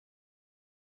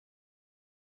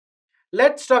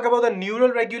let's talk about the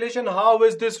neural regulation. How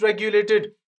is this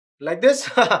regulated? Like this?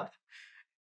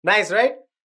 Nice, right?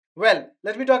 Well,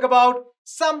 let me talk about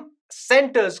some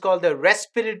centers called the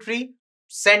respiratory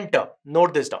center.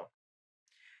 Note this down.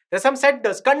 There are some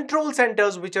centers, control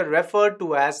centers, which are referred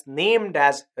to as, named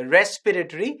as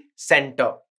respiratory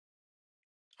center.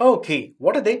 Okay,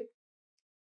 what are they?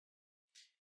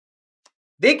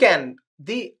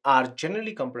 They are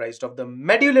generally comprised of the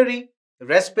medullary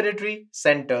respiratory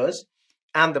centers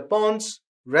and the Pons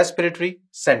respiratory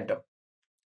center.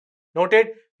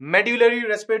 Noted, medullary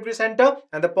respiratory center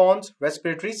and the Pons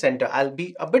respiratory center. I'll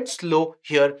be a bit slow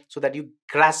here so that you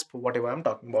grasp whatever I'm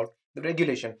talking about, the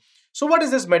regulation. So what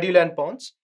is this medulla and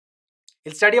Pons?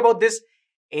 We'll study about this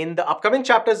in the upcoming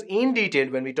chapters in detail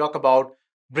when we talk about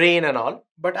brain and all,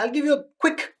 but I'll give you a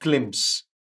quick glimpse,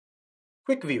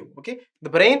 quick view. Okay, the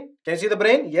brain, can you see the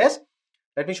brain? Yes.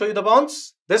 Let me show you the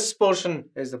Pons. This portion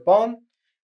is the Pons,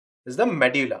 is the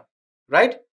medulla,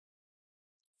 right?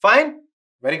 Fine,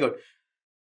 very good.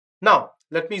 Now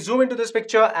let me zoom into this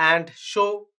picture and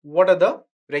show what are the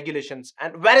regulations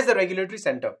and where is the regulatory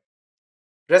center.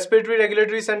 Respiratory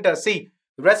regulatory center. See,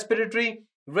 respiratory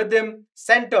rhythm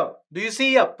center. Do you see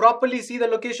here? Properly see the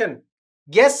location?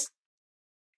 Yes.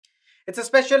 It's a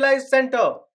specialized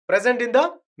center present in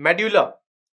the medulla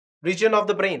region of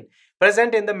the brain.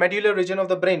 Present in the medulla region of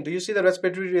the brain. Do you see the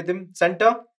respiratory rhythm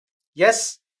center?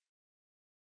 Yes.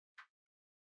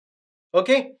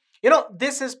 Okay. You know,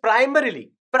 this is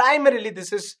primarily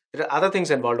this is, there are other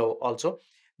things involved also.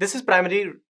 This is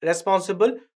primarily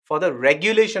responsible for the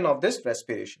regulation of this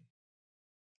respiration.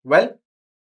 Well,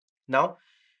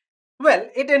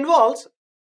 it involves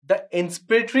the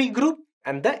inspiratory group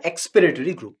and the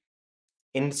expiratory group.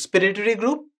 Inspiratory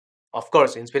group, of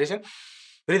course, inspiration,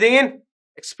 breathing in,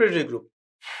 expiratory group,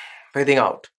 breathing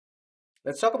out.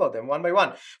 Let's talk about them one by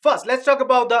one. First, let's talk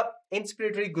about the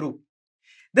inspiratory group.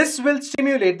 This will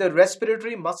stimulate the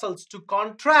respiratory muscles to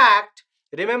contract.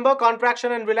 Remember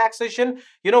contraction and relaxation.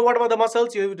 You know what about the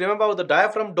muscles? You remember about the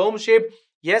diaphragm, dome shape.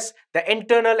 Yes. The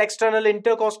internal, external,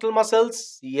 intercostal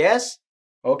muscles. Yes.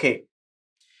 Okay.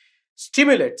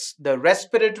 Stimulates the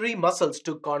respiratory muscles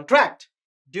to contract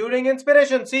during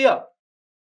inspiration. See here.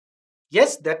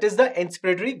 Yes, that is the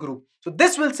inspiratory group. So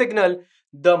this will signal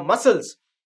the muscles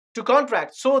to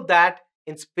contract so that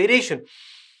inspiration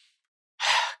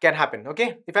can happen.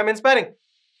 Okay, if I'm inspiring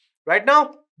right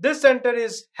now, this center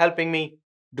is helping me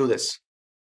do this.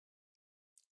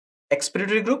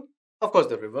 Expiratory group, of course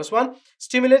the reverse one,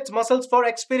 stimulates muscles for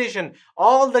expiration.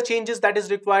 All the changes that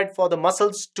is required for the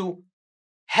muscles to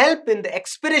help in the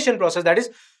expiration process, that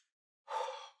is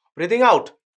breathing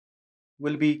out,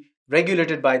 will be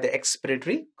regulated by the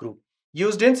expiratory group,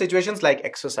 used in situations like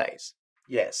exercise.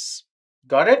 Yes,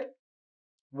 got it?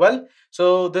 Well,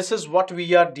 so this is what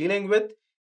we are dealing with.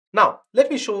 Now, let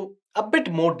me show a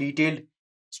bit more detailed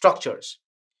structures.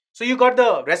 So you got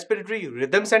the respiratory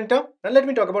rhythm center. Now let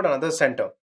me talk about another center.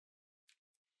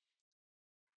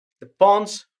 The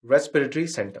Pons respiratory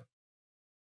center.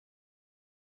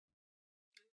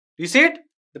 Do you see it?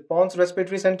 The Pons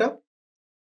respiratory center.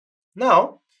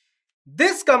 Now,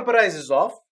 this comprises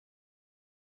of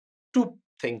two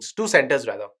centers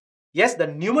rather. Yes, the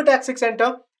Pneumotaxic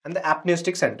Center and the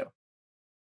Apneastic Center.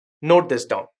 Note this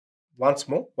down. Once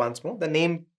more. The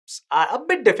names are a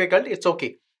bit difficult. It's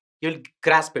okay. You'll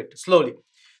grasp it slowly.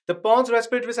 The Pons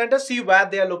Respiratory Center, see where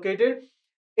they are located.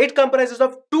 It comprises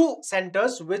of two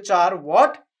centers, which are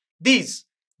what? These.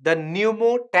 The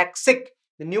Pneumotaxic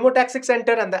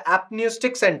Center and the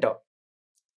Apneastic Center.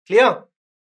 Clear?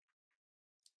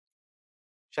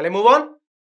 Shall I move on?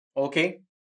 Okay.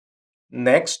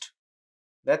 Next.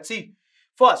 Let's see.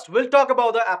 First, we'll talk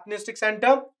about the Apneastic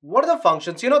Center. What are the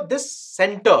functions? You know, this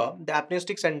center, the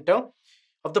Apneastic Center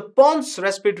of the Pons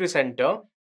Respiratory Center,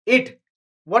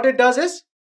 what it does is,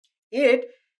 it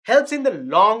helps in the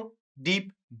long,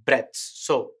 deep breaths.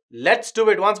 So, let's do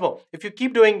it once more. If you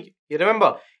keep doing, you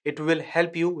remember, it will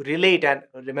help you relate and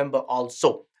remember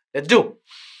also. Let's do.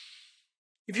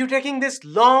 If you're taking this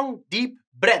long, deep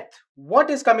breath, what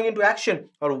is coming into action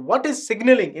or what is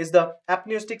signaling is the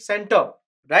Apneastic Center.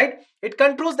 Right? It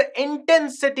controls the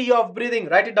intensity of breathing.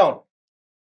 Write it down.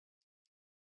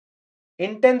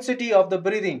 Intensity of the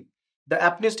breathing. The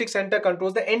Apneastic Center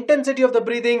controls the intensity of the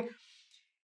breathing.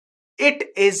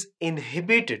 It is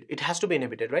inhibited. It has to be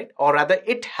inhibited, right? Or rather,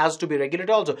 it has to be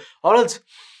regulated also. Or else,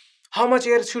 how much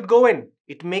air should go in?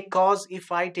 It may cause,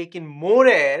 if I take in more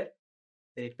air,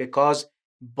 then it may cause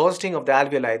bursting of the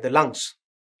alveoli, the lungs.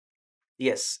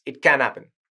 Yes, it can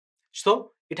happen.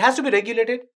 So, it has to be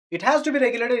regulated. It has to be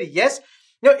regulated, yes.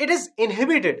 Now, it is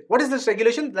inhibited. What is this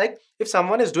regulation? Like, if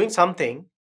someone is doing something,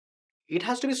 it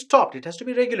has to be stopped, it has to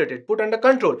be regulated, put under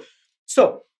control.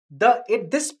 So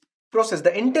this process,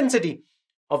 the intensity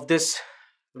of this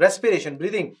respiration,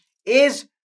 breathing is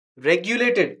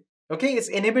regulated, okay, it's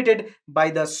inhibited by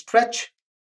the stretch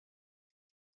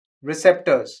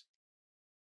receptors.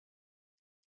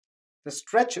 The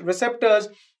stretch receptors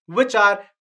which are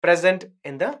present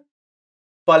in the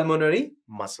pulmonary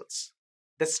muscles.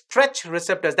 The stretch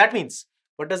receptors, that means,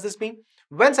 what does this mean?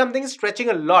 When something is stretching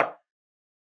a lot,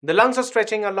 the lungs are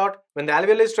stretching a lot, when the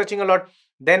alveoli is stretching a lot,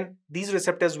 then these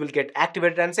receptors will get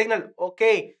activated and signal,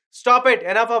 okay, stop it,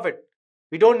 enough of it.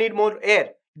 We don't need more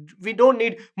air. We don't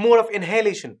need more of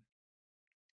inhalation.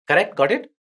 Correct? Got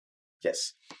it?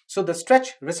 Yes. So the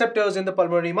stretch receptors in the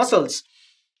pulmonary muscles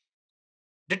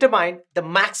determine the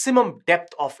maximum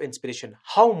depth of inspiration.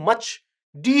 How much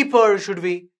deeper should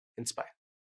we inspire?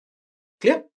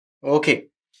 Clear? Okay.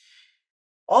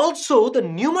 Also, the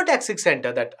Pneumotaxic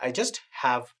Center that I just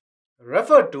have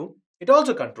referred to, it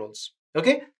also controls.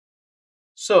 Okay.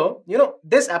 So,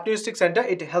 this Apneastic Center,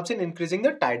 it helps in increasing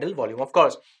the tidal volume, of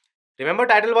course. Remember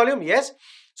tidal volume? Yes.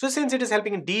 So, since it is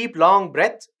helping in deep, long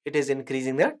breaths, it is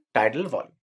increasing the tidal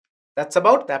volume. That's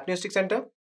about the Apneastic Center.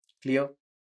 Clear?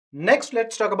 Next,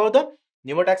 let's talk about the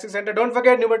Pneumotaxic Center. Don't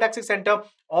forget, Pneumotaxic Center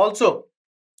also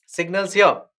signals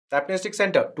here, the Apneastic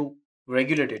Center, to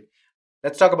regulate it.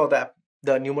 Let's talk about the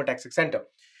Pneumotaxic Center.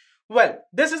 Well,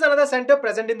 this is another center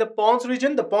present in the Pons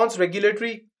region, the Pons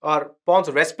Regulatory or Pons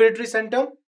Respiratory Center,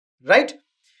 right?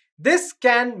 This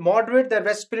can moderate the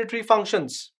respiratory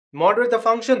functions, moderate the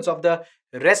functions of the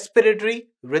Respiratory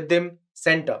Rhythm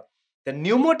Center. The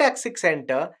Pneumotaxic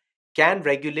Center can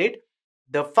regulate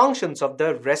the functions of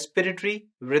the Respiratory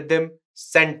Rhythm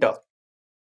Center.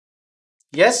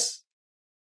 Yes?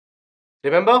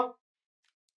 Remember?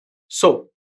 So,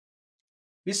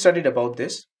 we studied about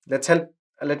this.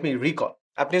 Let me recall.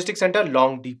 Apneastic Center,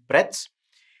 long deep breaths.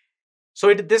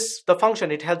 So the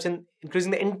function, it helps in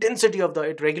increasing the intensity of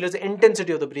it regulates the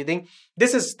intensity of the breathing.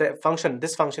 This is the function.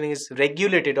 This functioning is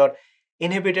regulated or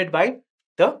inhibited by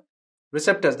the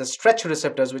receptors, the stretch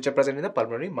receptors which are present in the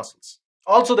pulmonary muscles.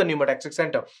 Also the Pneumotaxic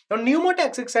Center. Now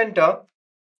Pneumotaxic Center,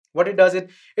 what it does,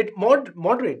 it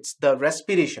moderates the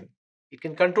respiration. It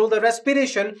can control the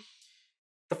respiration,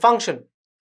 the function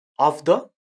of the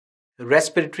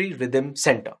Respiratory Rhythm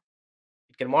Center.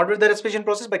 It can moderate the respiration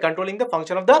process by controlling the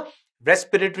function of the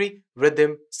Respiratory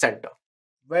Rhythm Center.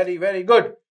 Very, very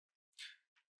good.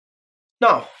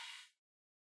 Now,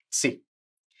 see,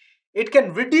 it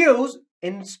can reduce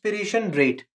inspiration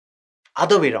rate.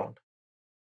 Other way around.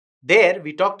 There,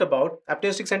 we talked about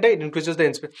Apneastic Center, it increases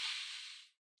the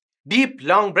deep,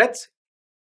 long breaths,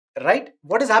 right?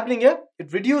 What is happening here?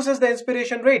 It reduces the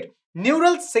inspiration rate.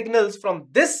 Neural signals from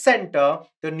this center,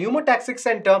 the Pneumotaxic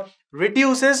Center,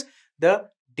 reduces the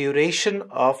duration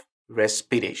of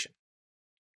respiration.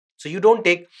 So you don't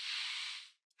take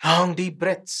long deep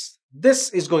breaths. This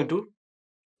is going to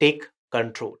take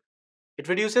control. It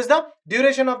reduces the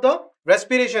duration of the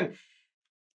respiration.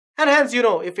 And hence,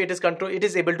 if it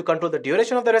is able to control the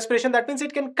duration of the respiration, that means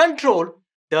it can control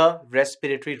the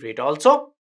respiratory rate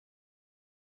also.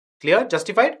 Clear?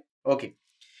 Justified? Okay.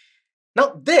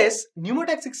 Now, this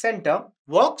Pneumotaxic Center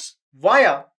works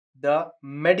via the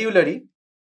medullary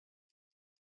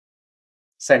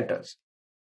centers.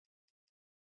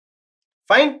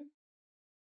 Fine?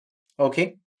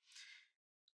 Okay.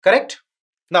 Correct?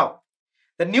 Now,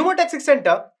 the Pneumotaxic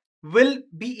Center will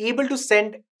be able to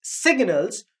send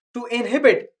signals to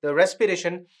inhibit the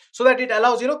respiration so that it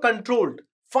allows,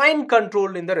 fine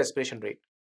control in the respiration rate.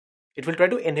 It will try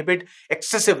to inhibit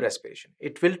excessive respiration.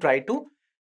 It will try to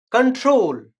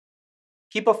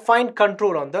keep a fine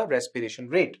control on the respiration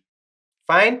rate.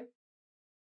 Fine.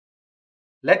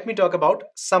 Let me talk about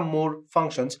some more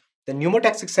functions. The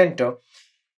Pneumotaxic Center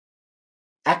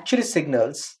actually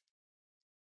signals,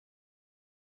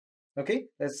 the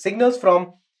signals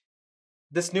from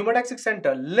this Pneumotaxic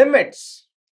Center limits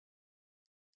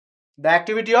the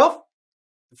activity of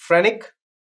phrenic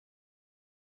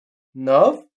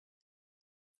nerve.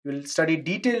 We'll study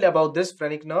detailed about this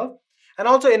phrenic nerve, and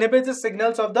also inhibits the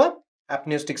signals of the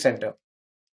Apneastic Center.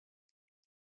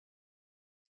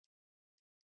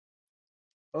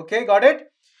 Okay, got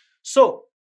it? So,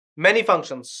 many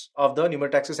functions of the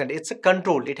Pneumotaxic Center. It's a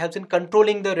control. It helps in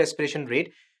controlling the respiration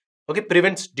rate. Okay,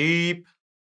 prevents deep,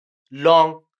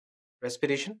 long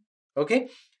respiration. Okay,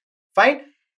 fine.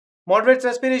 Moderates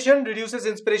respiration, reduces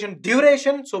inspiration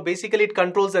duration. So basically it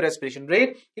controls the respiration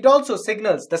rate. It also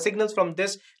signals, the signals from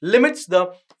this limits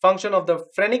the function of the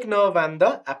phrenic nerve and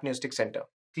the Apneastic Center.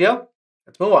 Clear?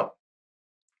 Let's move on.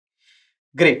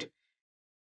 Great.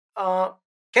 Can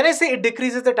I say it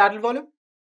decreases the tidal volume?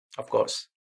 Of course.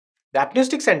 The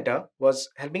apneastic center was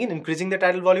helping in increasing the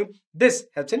tidal volume. This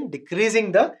helps in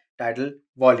decreasing the tidal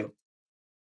volume.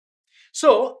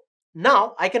 So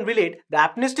now I can relate the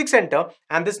apneastic center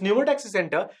and this pneumotaxic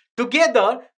center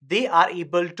together. They are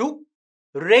able to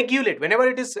regulate whenever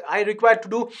it is I require to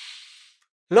do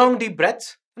long deep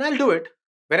breaths, and I'll do it.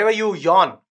 Whenever you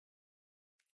yawn,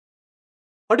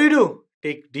 what do?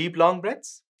 Take deep long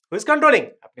breaths. Who is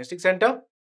controlling? Apneastic center.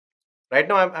 Right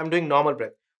now I'm doing normal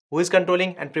breath. Who is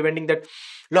controlling and preventing that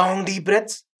long deep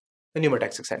breaths? The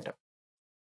pneumotaxic center.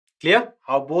 Clear?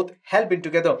 How both help in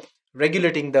together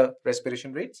regulating the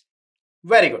respiration rates.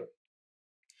 Very good.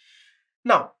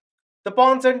 Now, the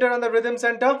Pons center and the rhythm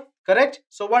center, correct?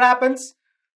 So what happens?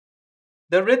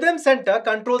 The rhythm center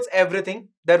controls everything.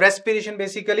 The respiration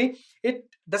basically.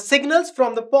 The signals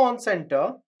from the Pons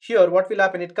center, here what will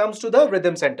happen? It comes to the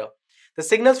rhythm center. The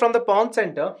signals from the Pons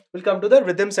center will come to the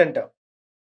rhythm center.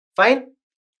 Fine?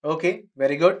 Okay,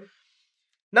 very good.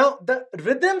 Now, the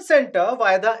rhythm center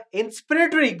via the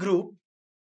inspiratory group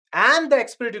and the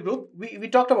expiratory group, we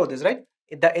talked about this, right?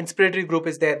 The inspiratory group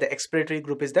is there, the expiratory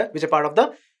group is there, which are part of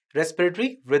the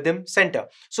respiratory rhythm center.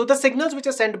 So, the signals which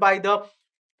are sent by the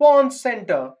Pons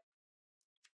center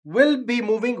will be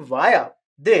moving via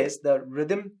this, the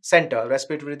rhythm center,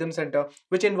 respiratory rhythm center,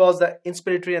 which involves the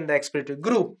inspiratory and the expiratory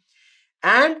group,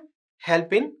 and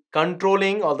help in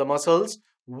controlling all the muscles,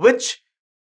 which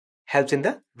helps in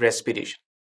the respiration.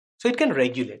 So it can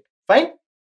regulate. Fine?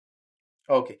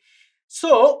 Okay.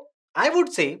 So I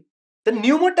would say the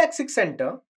pneumotaxic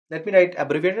center, let me write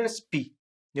abbreviated as P,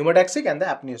 pneumotaxic and the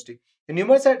apneastic. The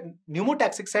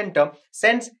pneumotaxic center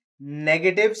sends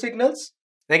negative signals,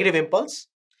 negative impulse,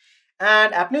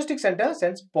 and apneastic center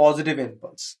sends positive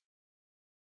impulse.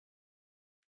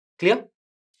 Clear?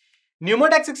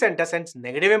 Pneumotaxic center sends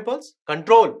negative impulse,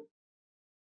 control.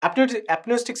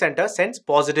 Apneastic center sends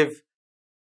positive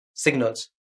signals.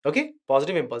 Okay,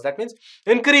 positive impulse. That means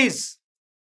increase.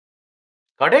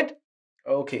 Got it?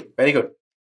 Okay, very good.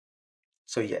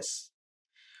 So yes.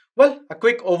 Well, a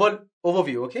quick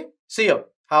overview. Okay, see here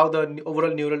how the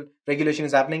overall neural regulation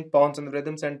is happening. Pons and the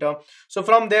rhythm center. So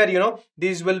from there,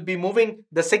 these will be moving.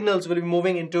 The signals will be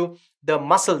moving into the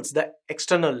muscles, the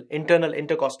external, internal,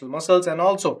 intercostal muscles, and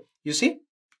also do you see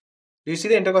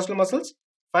the intercostal muscles?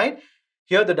 Fine.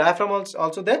 Here the diaphragm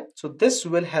also there. So this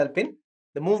will help in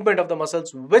the movement of the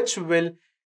muscles, which will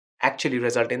actually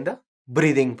result in the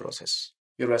breathing process,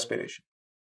 your respiration.